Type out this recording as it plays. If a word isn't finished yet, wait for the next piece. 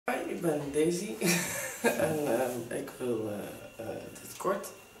ik ben Daisy en ik wil dit kort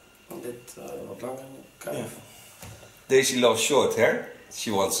en dit wat langer krijgen. Daisy loves short hair.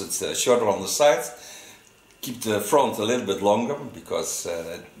 She wants it shorter on the side. Keep the front a little bit longer because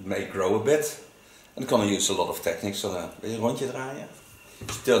it may grow a bit. And gonna use a lot of techniques. So wil je een rondje draaien?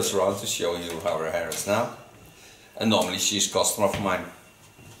 She turns around to show you how her hair is now. And normally she's a customer of mine.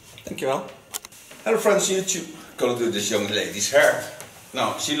 Dankjewel. Hello friends on YouTube. Gonna do this young lady's hair.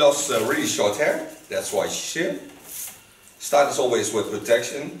 Now she loves really short hair. That's why she's here. Start as always with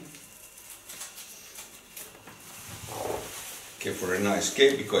protection. Give her a nice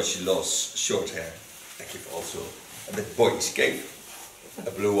cape because she loves short hair. I give also a bit boyish cape.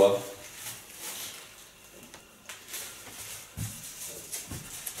 A blue one.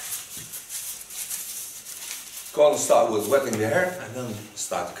 Gonna start with wetting the hair and then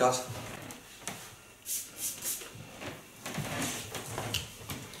start to cut.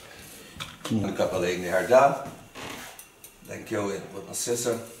 Dan cut alleen the hair down. Then go in with my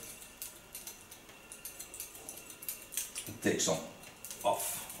scissor. And take some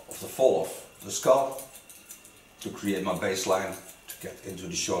off of the fall of the scalp to create my baseline to get into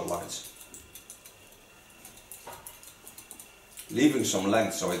the short lines. Leaving some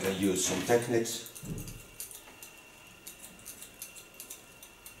length so I can use some techniques.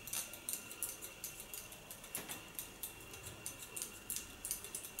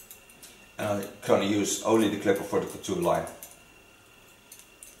 And I'm going to use only the clipper for the contour line.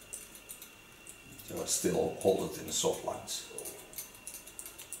 So I still hold it in the soft lines.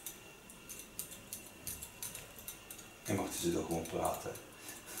 Je mag dus ook gewoon praten.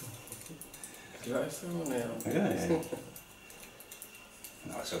 Ik luister gewoon naar jou. Ja.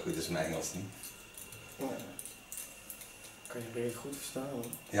 Nou, zo goed is mijn Engels niet. Ja. Kan je redelijk goed verstaan hoor.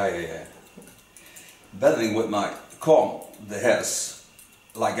 Ja. Bedding with my comb the hairs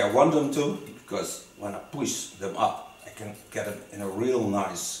like I want them to, because when I push them up I can get them in a real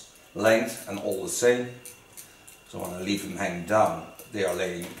nice length and all the same. So when I leave them hanging down, they are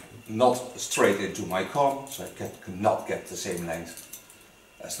laying not straight into my comb, so I cannot get the same length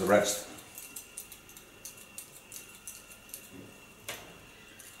as the rest.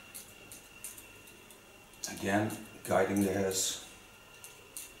 Again, guiding the hairs.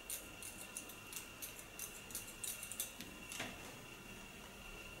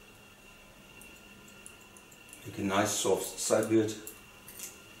 Make a nice soft side beard.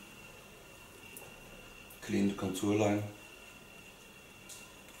 Clean the contour line.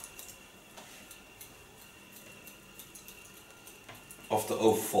 Of the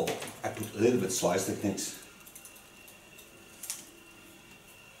overfall, I put a little bit slice techniques.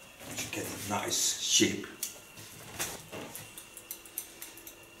 You get a nice shape.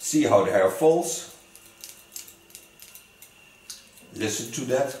 See how the hair falls. Listen to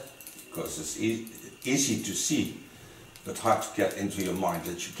that, because it's easy to see, but hard to get into your mind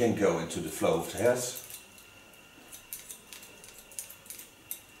that you can go into the flow of the hairs.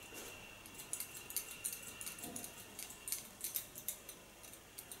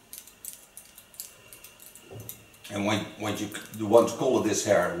 And when you want to color this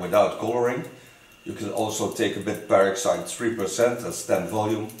hair without coloring, you can also take a bit peroxide 3%, that's 10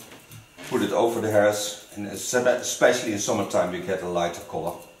 volume, put it over the hairs, and especially in summertime you get a lighter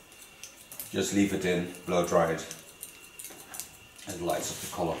color. Just leave it in, blow dry it, and it lights up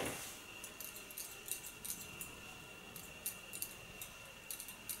the color.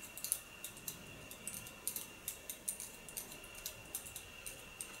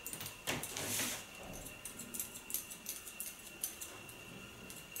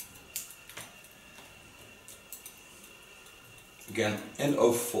 Again, in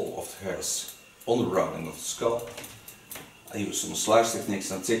overfall of the hairs on the rounding of the skull, I use some slice techniques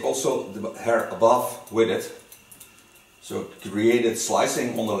and take also the hair above with it, so created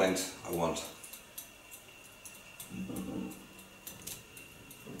slicing on the length I want.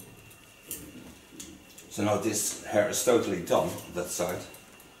 So now this hair is totally done on that side,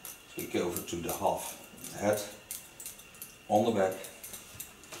 so we go over to the half head on the back.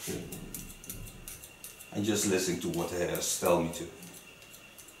 And just listening to what the hairs tell me to.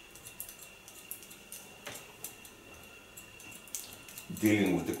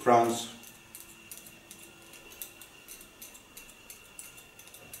 Dealing with the crowns.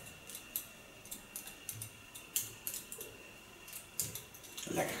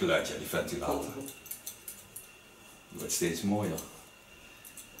 Lekker geluidje, die ventilator. Die wordt steeds mooier.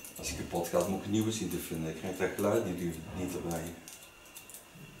 Als ik kapot ga, moet ik een nieuwe zien te vinden. Ik krijg dat geluid niet erbij.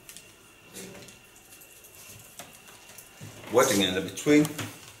 Wetting in the between.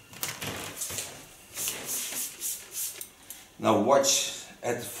 Now watch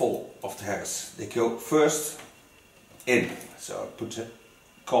at the fall of the hairs. They go first in, so I put the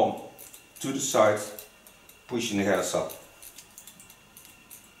comb to the side, pushing the hairs up.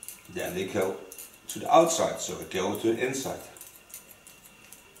 Then they go to the outside, so I go to the inside.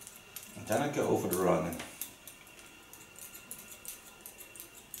 And then I go over the running.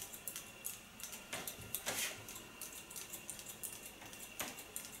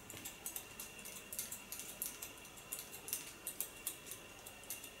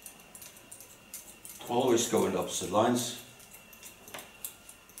 Always go in the opposite lines.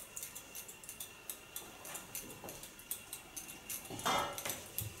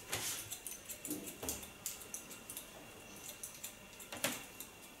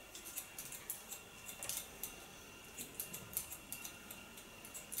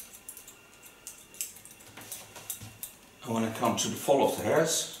 And when I come to the fall of the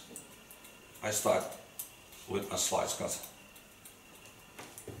hairs, I start with my slice cut.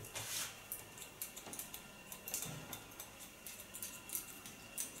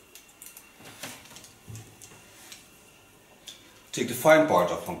 Take the fine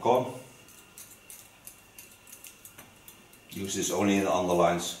part of my comb. Use this only in the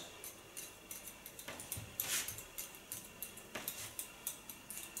underlines.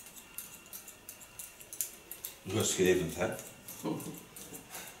 Rustgevend, hè?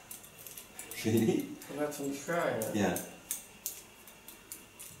 Zie je niet? Vanuit van die schaar, ja. Ja.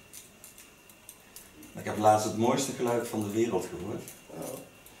 Ik heb laatst het mooiste geluid van de wereld gehoord. Oh.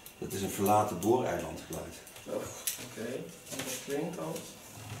 Dat is een verlaten booreiland geluid. Oh, oké. En dat klinkt als?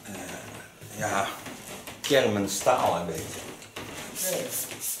 Ja, kermen staal een beetje. Nee.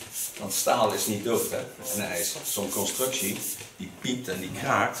 Want staal is niet dood, hè? En ijzer. Zo'n constructie, die piept en die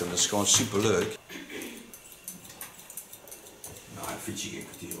kraakt en dat is gewoon super leuk. Nou, een fietsje ik een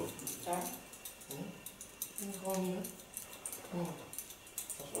kwartier op. Ja. Gewoon hier.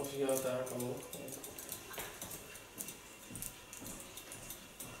 Alsof je jou daar kan op.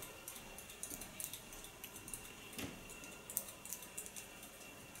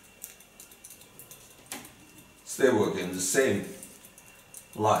 Stay working in the same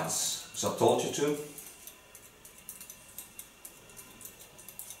lines as I told you to.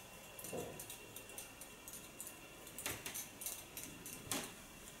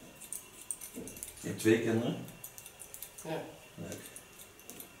 Je hebt 2 kinderen? Ja. Leuk.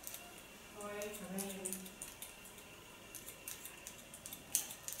 Hoi,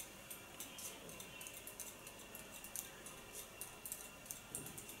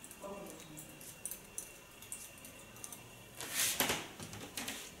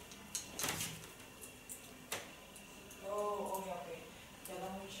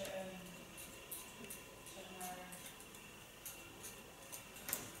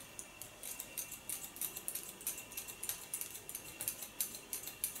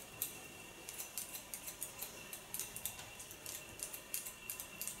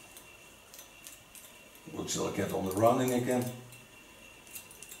 Looks like I get on the running again.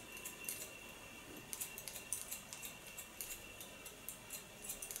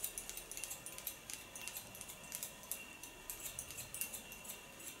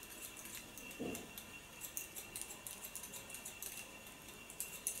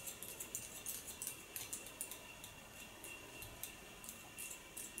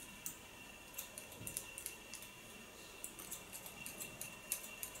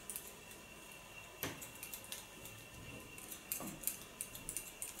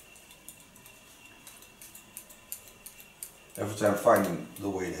 Every time finding the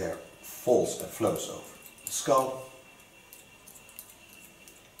way the hair falls and flows over the skull.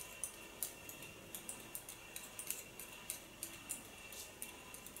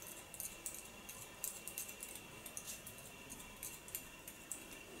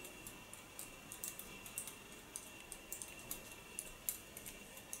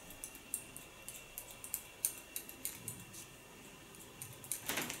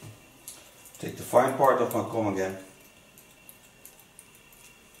 Take the fine part of my comb again.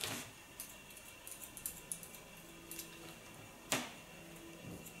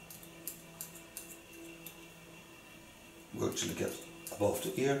 Work till you get above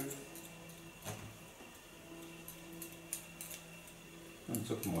the ear. Dat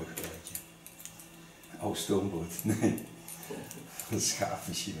is ook een mooi geluidje. Oh, stoomboot. Nee. Een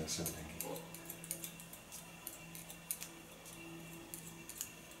schaafmachine of zo, denk ik.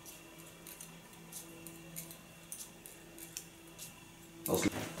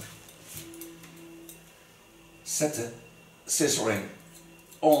 Set the scissoring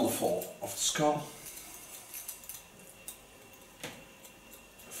on the fall of the skull.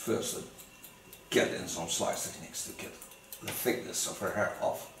 First, get in some slice techniques to get the thickness of her hair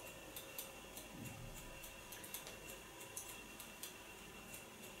off.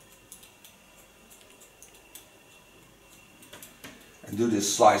 And do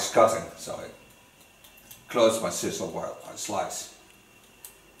this slice cutting, so I close my scissors while I slice.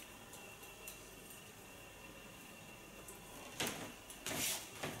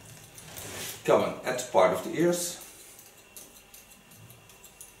 Come on, at the part of the ears.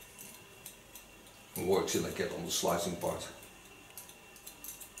 And work till I get on the slicing part.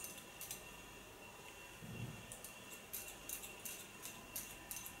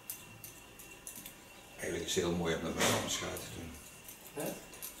 Eigenlijk is het heel mooi om met mijn kamschaar te doen. Het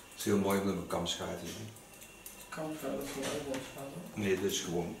is heel mooi om met mijn kamschaar te doen. Kamschaar, dat is een uitdaging. Nee, dus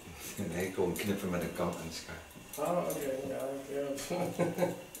gewoon, nee, gewoon knippen met een kam en een schaar. Oh, oké, ja.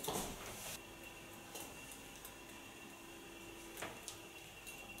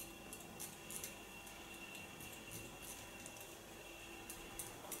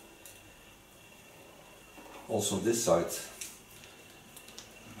 Also on this side,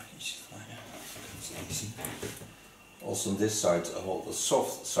 also on this side I hold a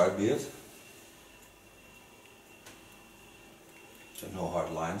soft side beard, so no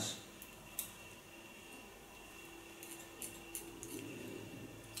hard lines.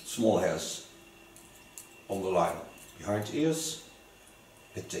 Small hairs on the line behind the ears.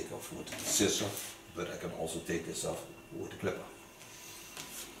 I take off with the scissor, but I can also take this off with the clipper.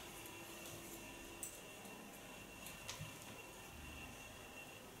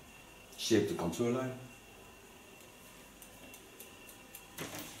 Shape the contour line.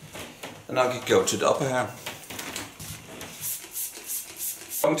 And now I can go to the upper hair.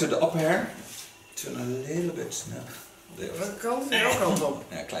 Going to the upper hair, turn a little bit now. Welke kant? Jouw kant op.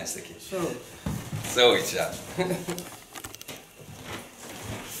 Ja, een klein stukje. Zo. Zoiets, ja.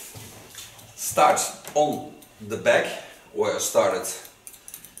 Start on the back where I started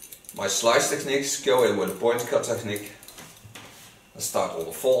my slice techniques, go in with a point cut technique and start on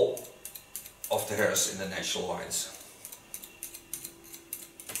the fall of the hairs in the natural lines.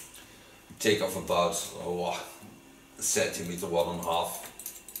 Take off about a centimeter, 1.5,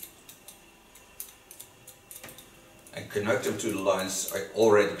 and connect them to the lines I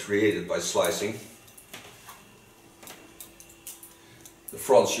already created by slicing. The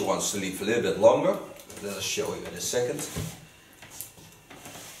front you want to leave a little bit longer, that I'll show you in a second.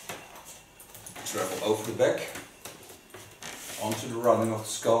 Travel over the back, onto the running of the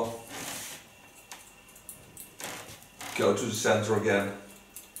skull. Go to the center again,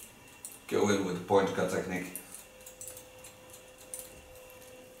 go in with the point cut technique.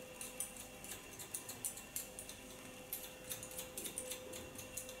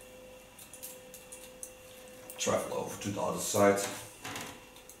 Travel over to the other side.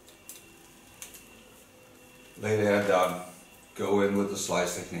 Lay the hair down, go in with the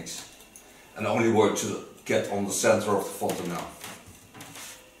slice techniques. And only work to get on the center of the fontanelle.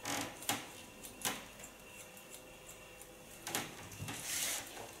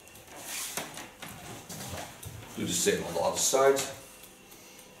 Do the same on the other side.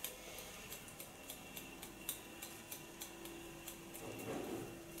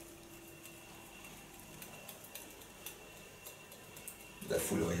 Daar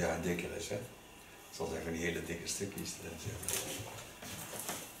voelen we ja dikker is, hè? Het zal even die hele dikke stukjes erin zitten.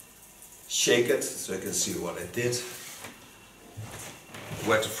 Shake it so you can see what I did.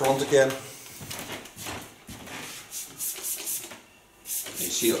 Wet the front again. You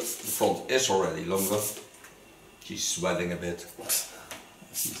see the front is already longer. She's sweating a bit.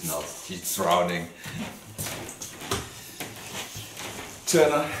 She's not, she's drowning.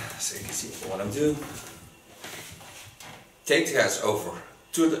 Turn her so you can see what I'm doing. Take the hairs over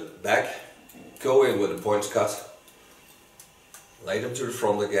to the back, go in with a point cut, lay them to the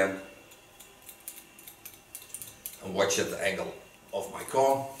front again, and watch at the angle of my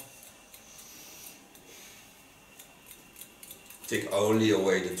comb. Take only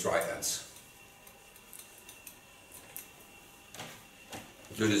away the dry ends.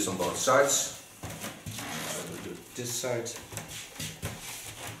 Do this on both sides. I will do this side.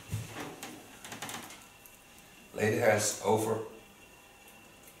 Lay the hairs over,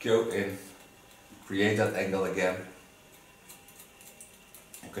 go in, create that angle again,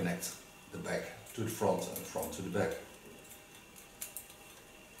 and connect the back to the front and the front to the back.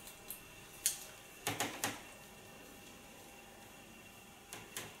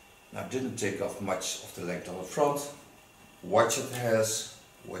 Now I didn't take off much of the length on the front. Watch at the hairs,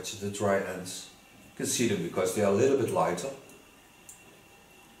 watch at the dry ends. You can see them because they are a little bit lighter.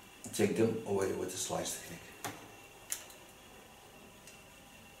 Take them away with the slice technique.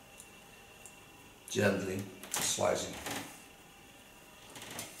 Gently slicing.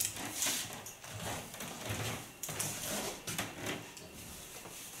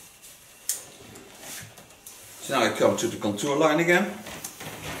 Now I come to the contour line again.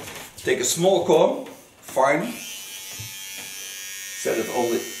 Take a small comb, fine, set it on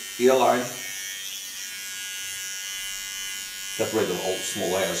the ear line. Get rid of all the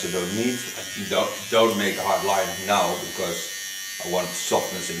small hairs you don't need. Don't make a hard line now because I want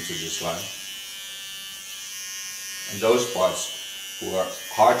softness into this line. And those parts who are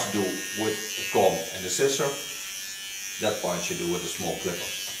hard to do with a comb and a scissor, that part you do with a small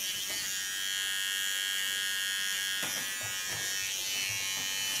clipper.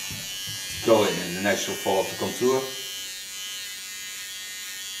 Go in the natural fall of the contour.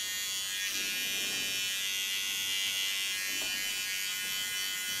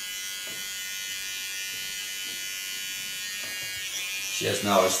 She has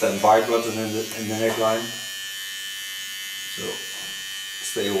now a standby button in the neckline, so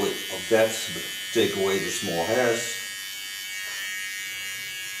stay away of that, but take away the small hairs.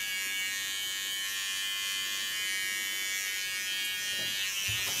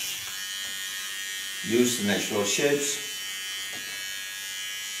 Use the natural shapes.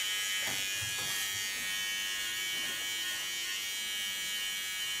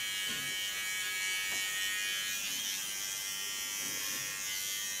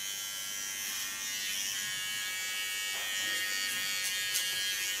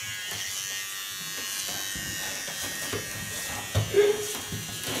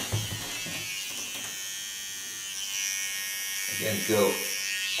 Again, go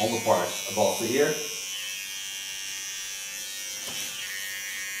on the part above the ear.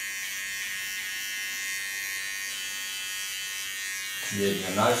 Creating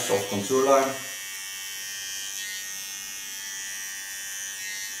a nice soft contour line.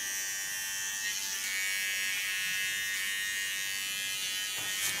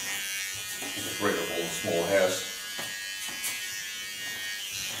 Get rid of all the small hairs.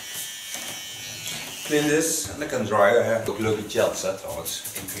 Clean this en dan kan dryen. Hè. Ook leuke gels hè, trouwens.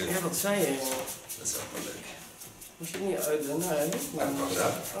 Ja, wat zei je? Dat is ook wel leuk. Moest je het niet uitdoen? Nee, Ja, dat was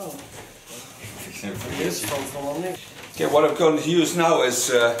dat. Oh. Dit is van wel niks. Okay, what I'm going to use now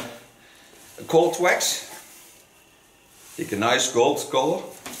is a cold wax. Take a nice gold color.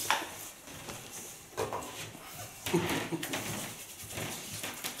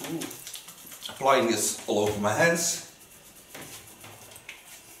 Applying this all over my hands.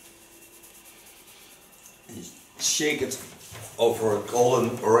 Shake it over a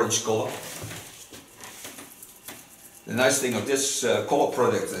golden orange color. The nice thing of this color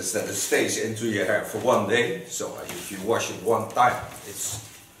product is that it stays into your hair for 1 day. So if you wash it 1 time, it's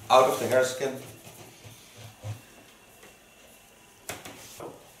out of the hair skin.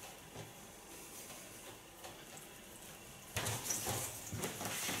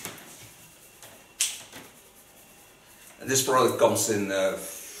 And this product comes in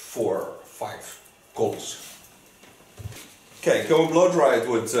 4 or 5 colors. Okay, go and blow dry it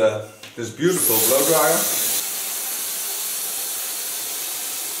with this beautiful blow dryer.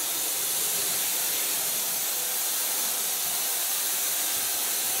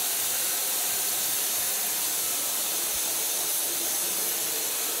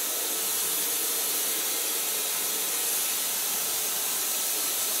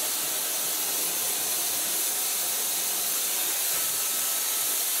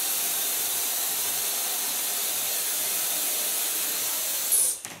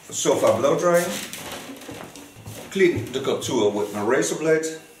 So far blow drying. Clean the contour with my razor blade.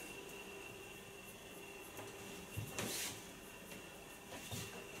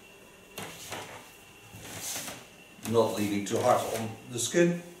 Not leaving too hard on the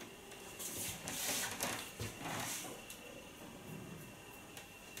skin.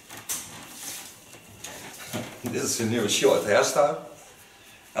 This is a new short hairstyle.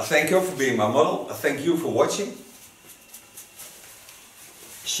 I thank you for being my model. I thank you for watching.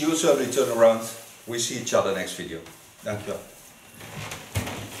 She will certainly turn around. We see each other next video. Dankjewel.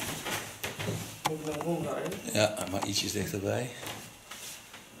 Ja, maar ietsjes dichterbij.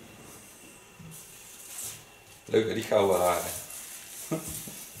 Leuk hè, die gouden haren.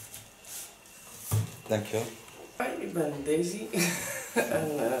 Dankjewel. Hoi, ik ben Daisy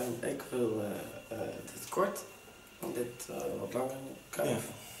en ik wil dit kort, want dit wat langer kuif. Yeah.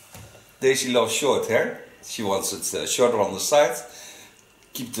 Daisy loves short hair. She wants it shorter on the side.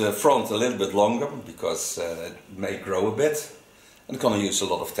 Keep the front a little bit longer because it may grow a bit. And gonna use a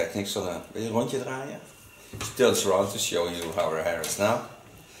lot of techniques. So, wil je een rondje draaien? She turns around to show you how her hair is now.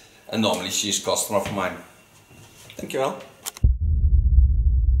 And normally she's a customer of mine. Dankjewel.